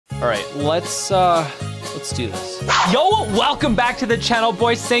All right, let's do this. Yo, welcome back to the channel,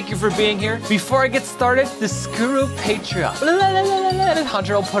 boys. Thank you for being here. Before I get started, the Skuru Patreon.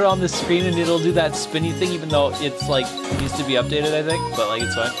 Hunter will put it on the screen and it'll do that spinny thing, even though it's like needs to be updated, I think, but like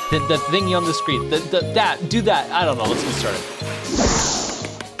it's fine. The thingy on the screen, do that. I don't know. Let's get started.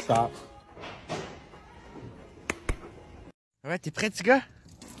 Stop. Alright, t'es prêt, petit gars?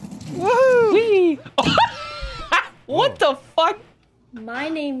 Woohoo! Wee! What the fuck? My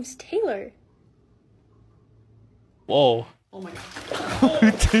name's Taylor. Whoa. Oh my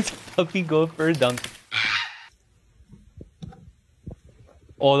god. This puppy go for a dunk.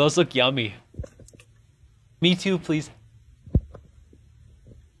 Oh, those look yummy. Me too, please.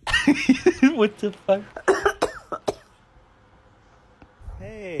 What the fuck?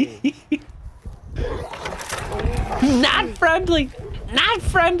 Hey. Not friendly! Not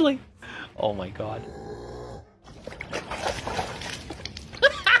friendly! Oh my god.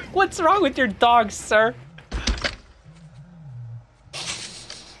 What's wrong with your dog, sir?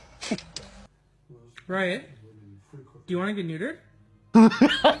 Right. Do you want to get neutered?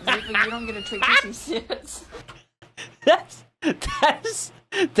 You don't get a treat for some shits.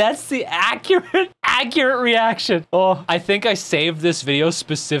 That's the accurate reaction. Oh, I think I saved this video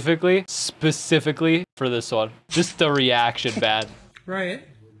specifically for this one. Just the reaction, bad. Right.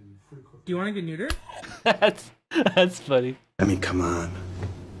 Do you want to get neutered? That's funny. I mean, come on.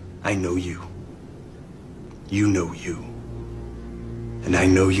 I know you. You know you. And I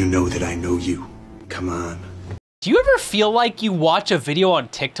know you know that I know you. Come on. Do you ever feel like you watch a video on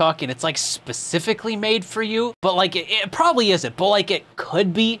TikTok and it's like specifically made for you? But like it probably isn't, but like it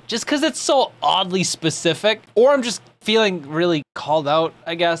could be just because it's so oddly specific. Or I'm just feeling really called out,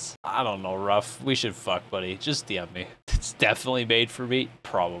 I guess. I don't know, Ruff. We should fuck, buddy. Just DM me. It's definitely made for me.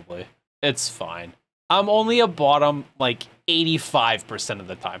 Probably. It's fine. I'm only a bottom like 85% of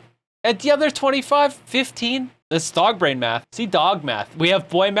the time. At the other 25, 15, it's dog brain math. See, dog math. We have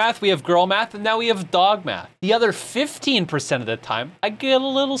boy math, we have girl math, and now we have dog math. The other 15% of the time, I get a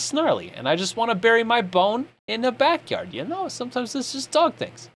little snarly, and I just want to bury my bone in the backyard. You know, sometimes it's just dog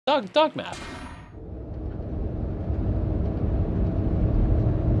things. Dog math.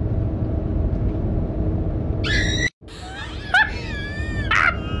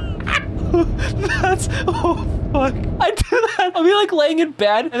 Oh fuck. I do that. I'll be like laying in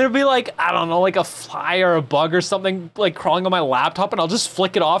bed and there'll be like, I don't know, like a fly or a bug or something like crawling on my laptop and I'll just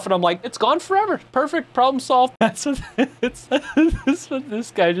flick it off and I'm like, it's gone forever. Perfect, problem solved. That's what that's what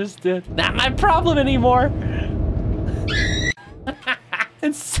this guy just did. Not my problem anymore.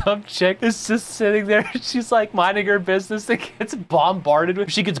 And some chick is just sitting there. She's like minding her business and gets bombarded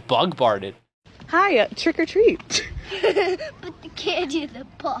with, she gets bug-barded. Hi, trick or treat. Put the candy in the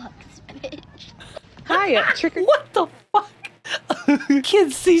box, bitch. Hi, trick or What the fuck?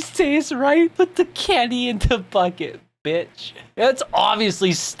 Kids these days, right? Put the candy in the bucket, bitch. That's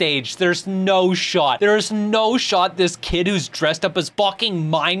obviously staged. There's no shot. There's no shot this kid who's dressed up as fucking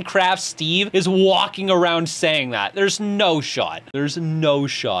Minecraft Steve is walking around saying that. There's no shot. There's no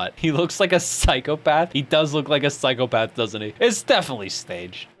shot. He looks like a psychopath. He does look like a psychopath, doesn't he? It's definitely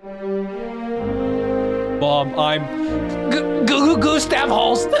staged. Mom, I'm Gustav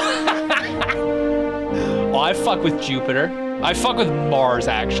Holst. Oh, I fuck with Jupiter. I fuck with Mars,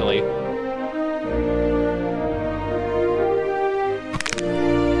 actually.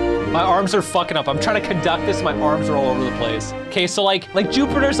 My arms are fucking up. I'm trying to conduct this, my arms are all over the place. Okay, so like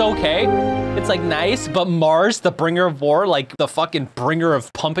Jupiter's okay. It's like nice, but Mars, the bringer of war, like the fucking bringer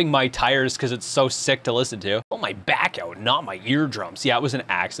of pumping my tires because it's so sick to listen to. Oh, my back out, not my eardrums. Yeah, it was an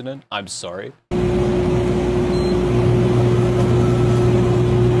accident. I'm sorry.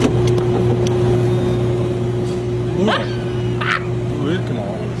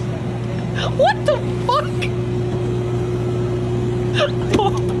 What the fuck?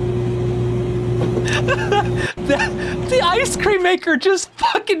 The ice cream maker just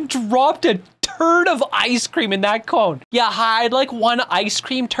fucking dropped a turd of ice cream in that cone. Yeah, hi, I'd like one ice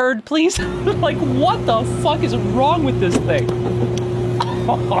cream turd, please. Like, what the fuck is wrong with this thing?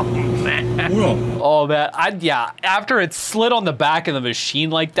 Oh, man. Oh, man. Yeah, after it slid on the back of the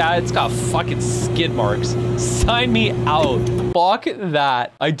machine like that, it's got fucking skid marks. Sign me out. Fuck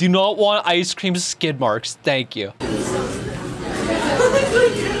that. I do not want ice cream skid marks. Thank you.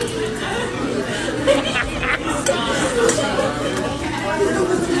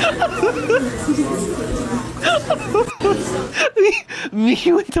 Me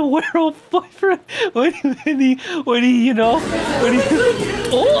with the werewolf boyfriend. When he, you know, when he,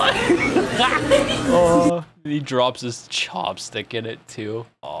 oh, he drops his chopstick in it too.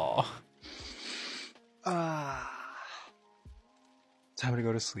 Oh. Time to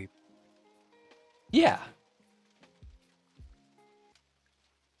go to sleep. Yeah.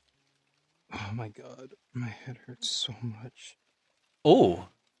 Oh my god, my head hurts so much. Oh.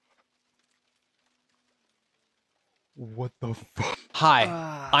 What the fuck? Hi,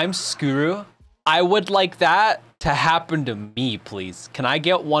 I'm Skuru. I would like that to happen to me, please. Can I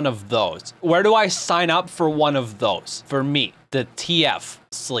get one of those? Where do I sign up for one of those? For me, the TF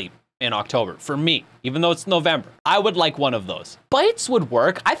sleep in October. For me, even though it's November, I would like one of those. Bites would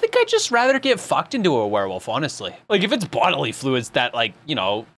work. I think I'd just rather get fucked into a werewolf, honestly. Like if it's bodily fluids that like, you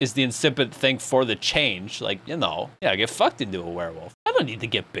know, is the insipid thing for the change, like, you know, yeah, get fucked into a werewolf. I don't need to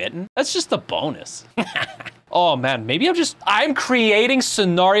get bitten. That's just a bonus. Oh man, maybe I'm creating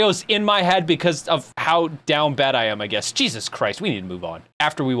scenarios in my head because of how down bad I am, I guess. Jesus Christ, we need to move on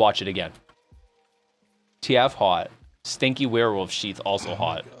after we watch it again. TF hot. Stinky werewolf sheath also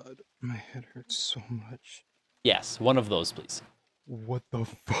hot. Oh my god, my head hurts so much. Yes, one of those, please. What the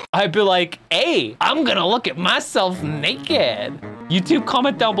fuck? I'd be like, hey, I'm gonna look at myself naked. YouTube,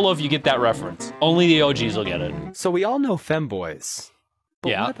 comment down below if you get that reference. Only the OGs will get it. So we all know femboys.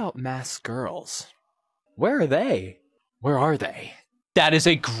 But Yeah. what about masked girls? Where are they? Where are they? That is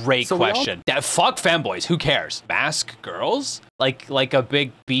a great So we all- question. Fuck femboys, who cares? Mask girls? Like a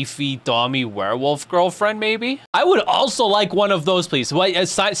big beefy dommy werewolf girlfriend maybe? I would also like one of those, please. Well,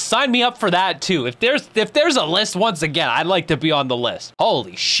 sign me up for that too. If there's a list, once again, I'd like to be on the list.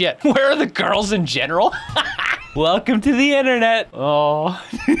 Holy shit. Where are the girls in general? Welcome to the internet. Oh.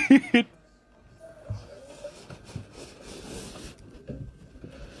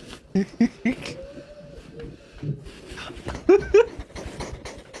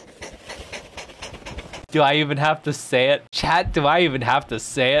 Do I even have to say it? Chat, do I even have to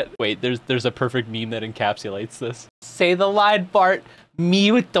say it? Wait, there's a perfect meme that encapsulates this. Say the line, Bart.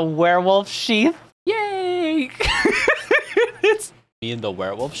 Me with the werewolf sheath. Yay! It's me and the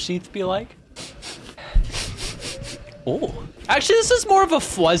werewolf sheath be like. Oh. Actually, this is more of a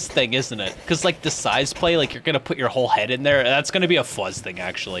fuzz thing, isn't it? Because like the size play, like you're gonna put your whole head in there. That's gonna be a fuzz thing,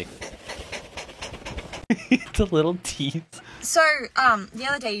 actually. The little teeth. So, the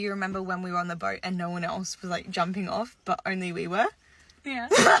other day, you remember when we were on the boat and no one else was like jumping off, but only we were? Yeah.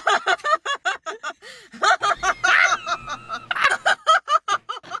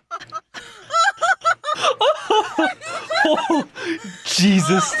 Oh,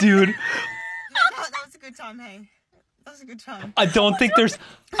 Jesus, dude. That was a good time, hey. That was a good time. I don't think there's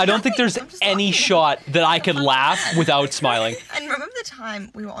any shot that I could laugh without smiling. And remember the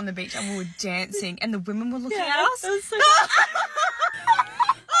time we were on the beach and we were dancing and the women were looking at us? That was so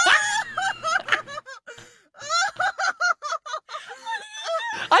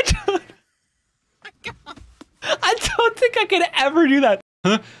I don't think I could ever do that.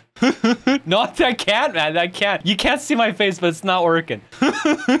 No, I can't, man. I can't. You can't see my face, but it's not working.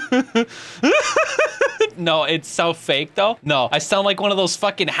 No, it's so fake, though. No, I sound like one of those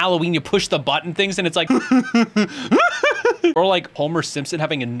fucking Halloween, you push the button things, and it's like... Or like Homer Simpson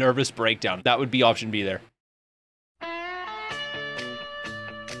having a nervous breakdown. That would be option B there.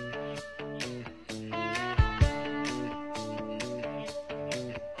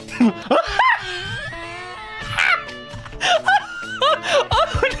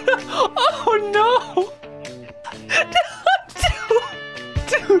 Oh no!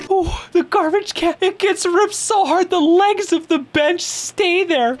 Dude, oh, the garbage can, it gets ripped so hard the legs of the bench stay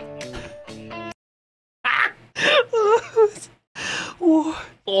there. Oh,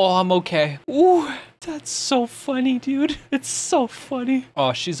 I'm okay. Ooh, that's so funny, dude. It's so funny.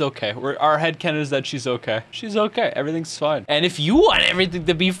 Oh, she's okay. Our headcanon is that she's okay. She's okay. Everything's fine. And if you want everything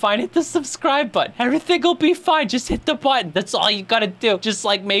to be fine, hit the subscribe button. Everything will be fine. Just hit the button. That's all you gotta do. Just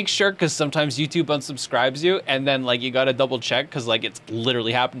like make sure, because sometimes YouTube unsubscribes you, and then like you gotta double check, because like it's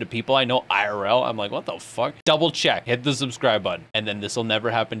literally happened to people I know IRL. I'm like, what the fuck? Double check. Hit the subscribe button, and then this will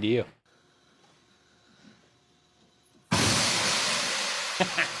never happen to you.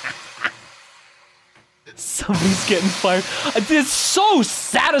 Somebody's getting fired. It's so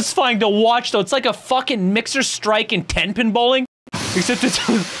satisfying to watch, though. It's like a fucking mixer strike in 10-pin bowling, except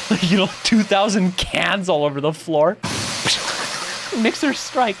it's like, you know, 2,000 cans all over the floor. Mixer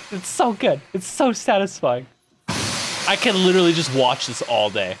strike. It's so good. It's so satisfying. I can literally just watch this all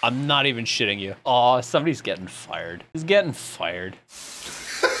day. I'm not even shitting you. Oh, somebody's getting fired. He's getting fired.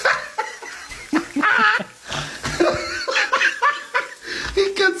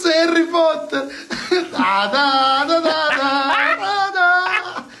 Che cazzo è Harry Potter? Da, da, da, da, da,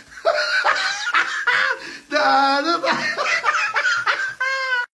 da. Da, da, da.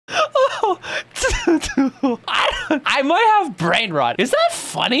 Oh, I I might have brain rot. Is that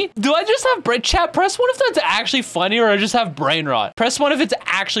funny? Do I just have brain chat? Press 1 if that's actually funny, or I just have brain rot. Press 1 if it's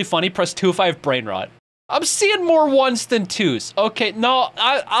actually funny. Press 2 if I have brain rot. I'm seeing more 1s than 2s. Okay, no,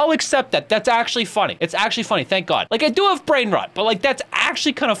 I'll accept that. That's actually funny. It's actually funny, thank God. Like, I do have brain rot, but like, that's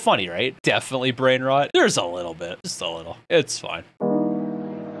actually kind of funny, right? Definitely brain rot. There's a little bit, just a little. It's fine.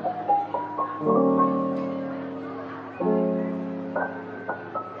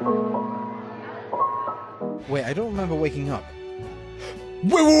 Wait, I don't remember waking up.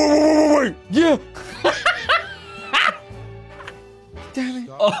 Wait. Yeah. Damn it.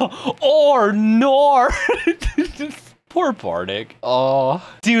 Oh, or nor. Poor Bardic. Oh,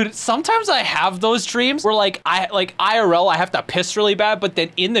 dude, sometimes I have those dreams where like IRL, I have to piss really bad, but then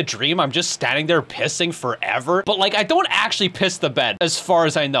in the dream, I'm just standing there pissing forever. But like, I don't actually piss the bed as far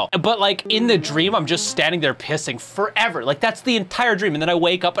as I know. But like in the dream, I'm just standing there pissing forever. Like that's the entire dream. And then I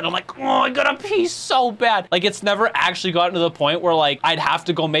wake up and I'm like, oh, I gotta pee so bad. Like it's never actually gotten to the point where like, I'd have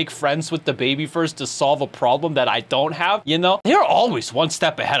to go make friends with the baby first to solve a problem that I don't have, you know? They're always one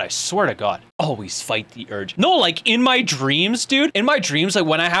step ahead, I swear to God. Always fight the urge. No, like in my dreams, dude, in my dreams, like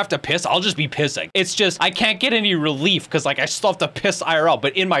when I have to piss, I'll just be pissing. It's just, I can't get any relief because like I still have to piss IRL,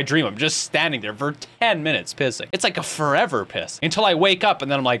 but in my dream, I'm just standing there for 10 minutes pissing. It's like a forever piss until I wake up and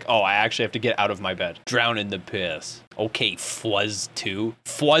then I'm like, oh, I actually have to get out of my bed. Drown in the piss. Okay, Fuzz 2.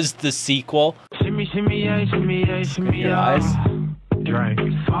 Fuzz the sequel. Shimmy, shimmy, yeah, shimmy, yeah, shimmy, Your eyes. Drink.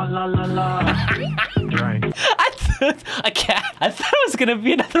 La la la. Drink. I thought it was gonna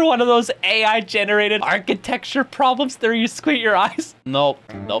be another one of those AI-generated architecture problems there you squint your eyes. Nope,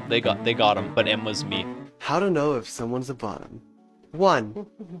 they got him, but M was me. How to know if someone's a bottom. 1.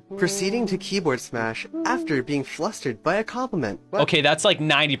 Proceeding to keyboard smash after being flustered by a compliment. What? Okay, that's like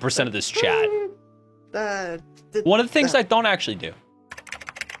 90% of this chat. One of the things I don't actually do.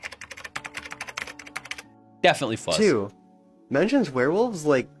 Definitely Fuzz. 2. Mentions werewolves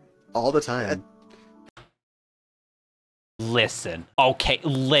like all the time. Listen. Okay,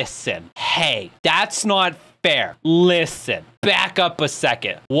 listen. Hey, that's not fair. Listen. Back up a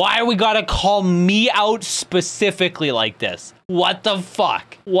second. Why we gotta call me out specifically like this? What the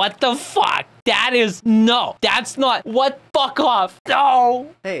fuck? What the fuck? That is, no. That's not, what? Fuck off.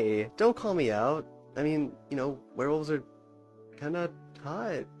 No. Hey, don't call me out. I mean, you know, werewolves are kinda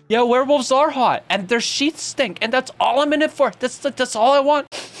hot. Yeah, werewolves are hot, and their sheets stink, and that's all I'm in it for. That's all I want.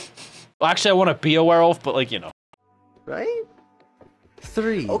 Well, actually, I want to be a werewolf, but like, you know. Right?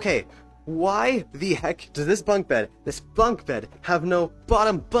 3. Okay, why the heck does this bunk bed have no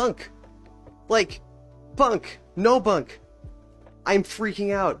bottom bunk? Like, bunk, no bunk. I'm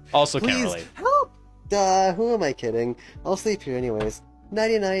freaking out. Also Please can't relate. Help! Who am I kidding? I'll sleep here anyways.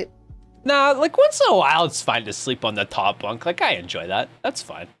 Nighty-night. Nah, like once in a while, it's fine to sleep on the top bunk. Like, I enjoy that. That's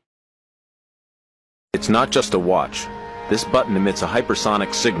fine. It's not just a watch. This button emits a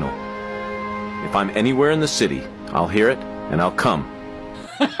hypersonic signal. If I'm anywhere in the city, I'll hear it and I'll come.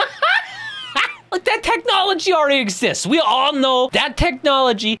 Like, that technology already exists. We all know that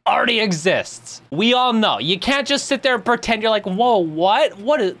technology already exists. We all know. You can't just sit there and pretend you're like, whoa, what?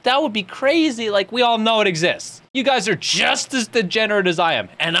 That would be crazy. Like, we all know it exists. You guys are just as degenerate as I am,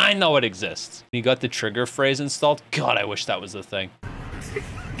 and I know it exists. You got the trigger phrase installed? God, I wish that was the thing.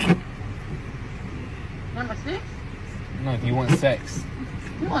 Number 6? No, you want sex.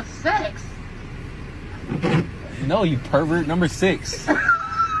 You want sex? No, you pervert. Number 6.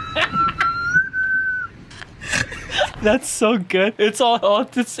 That's so good. It's all,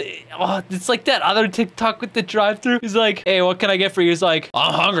 it's like that other TikTok with the drive-thru. He's like, hey, what can I get for you? He's like,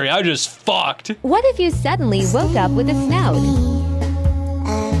 I'm hungry. I just fucked. What if you suddenly woke up with a snout?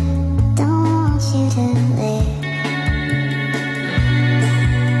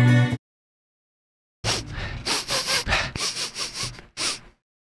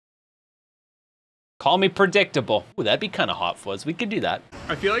 Call me predictable. Ooh, that'd be kind of hot, Fuzz. We could do that.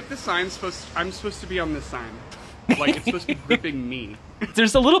 I feel like the sign's I'm supposed to be on this sign. Like, it's supposed to be gripping me.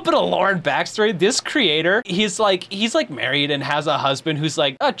 There's a little bit of lore and backstory. This creator, he's like married and has a husband who's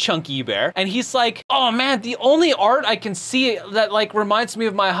like a chunky bear. And he's like, oh man, the only art I can see that like reminds me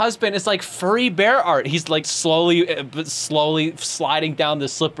of my husband is like furry bear art. He's like slowly sliding down the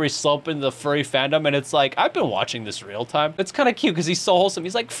slippery slope into the furry fandom. And it's like, I've been watching this real time. It's kind of cute because he's so wholesome.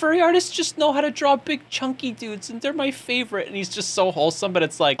 He's like, furry artists just know how to draw big chunky dudes and they're my favorite. And he's just so wholesome, but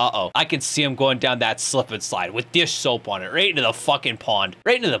it's like, uh-oh, I can see him going down that slip and slide with dish soap on it, right into the fucking pond,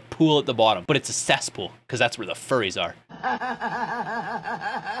 right into the pool at the bottom. But it's a cesspool because that's where the furries are.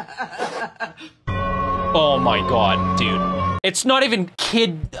 Oh my God, dude. It's not even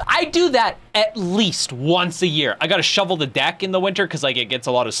kid. I do that at least once a year. I gotta shovel the deck in the winter because like it gets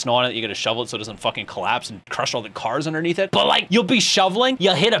a lot of snow on it. You gotta shovel it so it doesn't fucking collapse and crush all the cars underneath it. But like you'll be shoveling,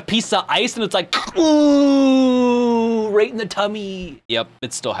 you'll hit a piece of ice and it's like, ooh, right in the tummy. Yep,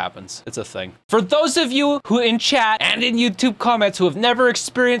 it still happens. It's a thing. For those of you who in chat and in YouTube comments who have never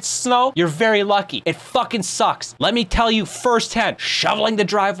experienced snow, you're very lucky. It fucking sucks. Let me tell you firsthand, shoveling the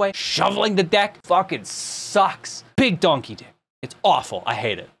driveway, shoveling the deck, fucking sucks. Big donkey dick. It's awful. I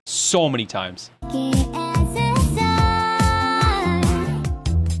hate it so many times.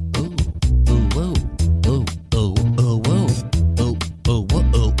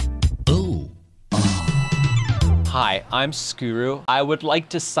 Hi, I'm Skuru. I would like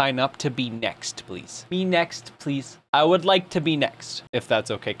to sign up to be next, please. Be next, please. I would like to be next. If that's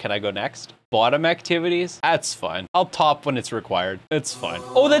okay, can I go next? Bottom activities? That's fine. I'll top when it's required. It's fine.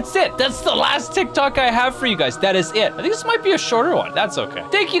 Oh, that's it. That's the last TikTok I have for you guys. That is it. I think this might be a shorter one. That's okay.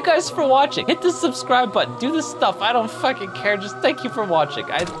 Thank you guys for watching. Hit the subscribe button. Do this stuff. I don't fucking care. Just thank you for watching.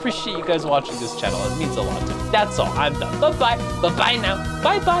 I appreciate you guys watching this channel. It means a lot to me. That's all. I'm done. Bye-bye. Bye-bye now.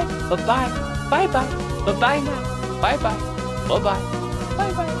 Bye-bye. Bye-bye. Bye-bye. Bye-bye now. Bye-bye. Bye-bye.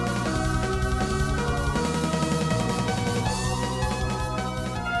 Bye-bye.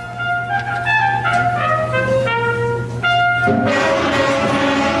 Thank you.